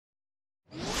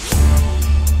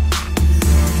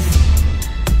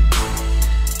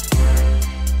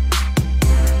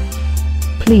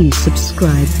Please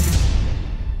subscribe.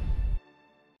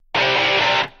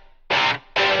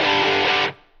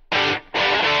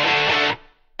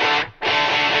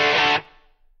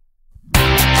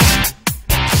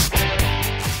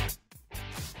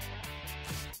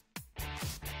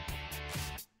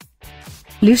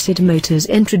 Lucid Motors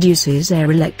introduces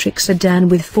Air electric sedan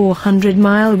with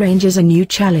 400-mile range as a new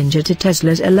challenger to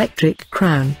Tesla's electric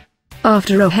Crown.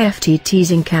 After a hefty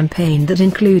teasing campaign that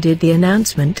included the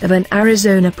announcement of an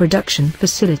Arizona production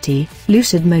facility,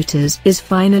 Lucid Motors is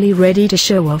finally ready to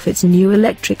show off its new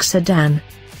electric sedan.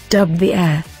 Dubbed the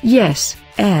Air, yes,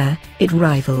 Air, it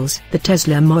rivals the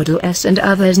Tesla Model S and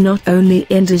others not only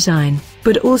in design,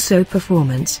 but also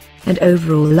performance, and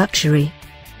overall luxury.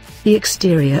 The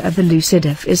exterior of the Lucid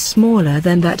EV is smaller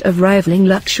than that of rivaling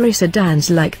luxury sedans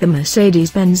like the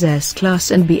Mercedes-Benz S-Class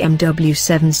and BMW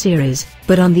 7 Series,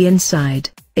 but on the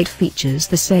inside, it features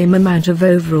the same amount of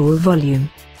overall volume.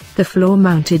 The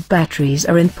floor-mounted batteries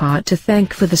are in part to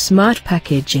thank for the smart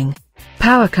packaging.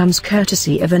 Power comes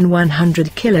courtesy of an 100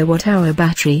 kWh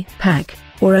battery pack,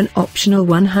 or an optional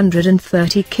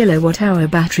 130 kWh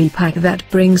battery pack that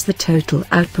brings the total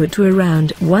output to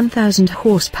around 1000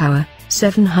 horsepower.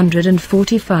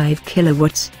 745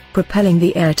 kilowatts, propelling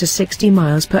the Air to 60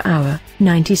 miles per hour,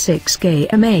 96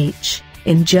 km/h,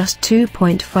 in just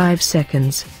 2.5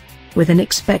 seconds. With an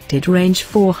expected range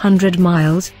 400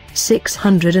 miles,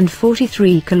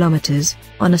 643 kilometers,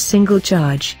 on a single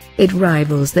charge, it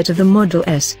rivals that of the Model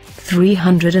S,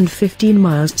 315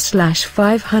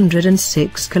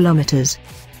 miles/506 kilometers.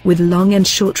 With long and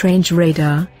short-range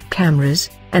radar, cameras,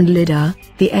 and LiDAR,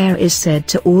 the Air is said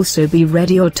to also be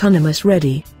autonomous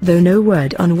ready, though no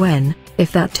word on when,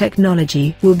 if that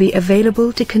technology will be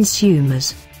available to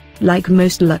consumers. Like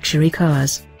most luxury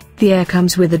cars, the Air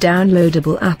comes with a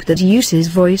downloadable app that uses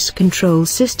voice control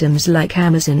systems like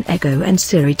Amazon Echo and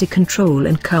Siri to control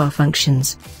in-car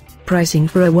functions. Pricing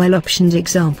for a well-optioned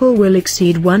example will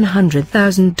exceed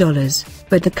 $100,000,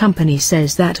 but the company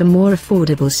says that a more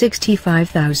affordable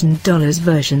 $65,000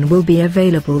 version will be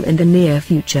available in the near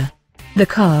future. The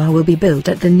car will be built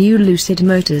at the new Lucid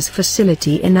Motors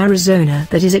facility in Arizona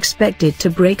that is expected to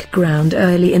break ground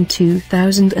early in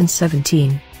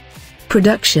 2017.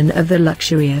 Production of the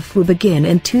luxury EV will begin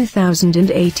in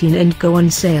 2018 and go on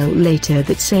sale later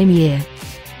that same year.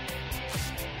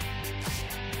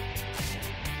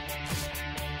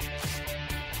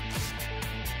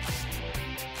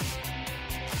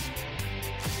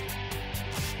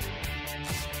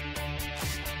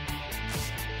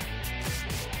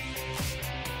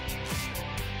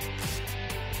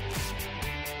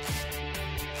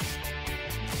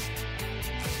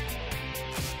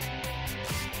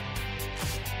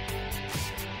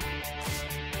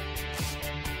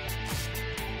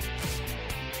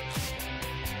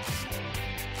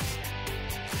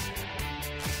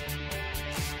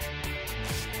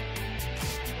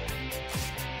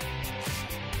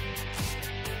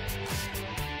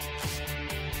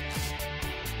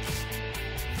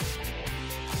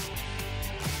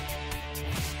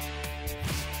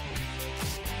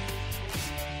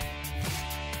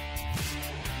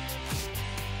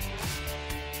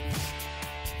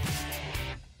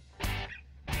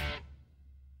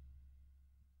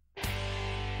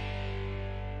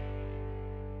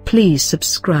 Please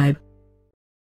subscribe.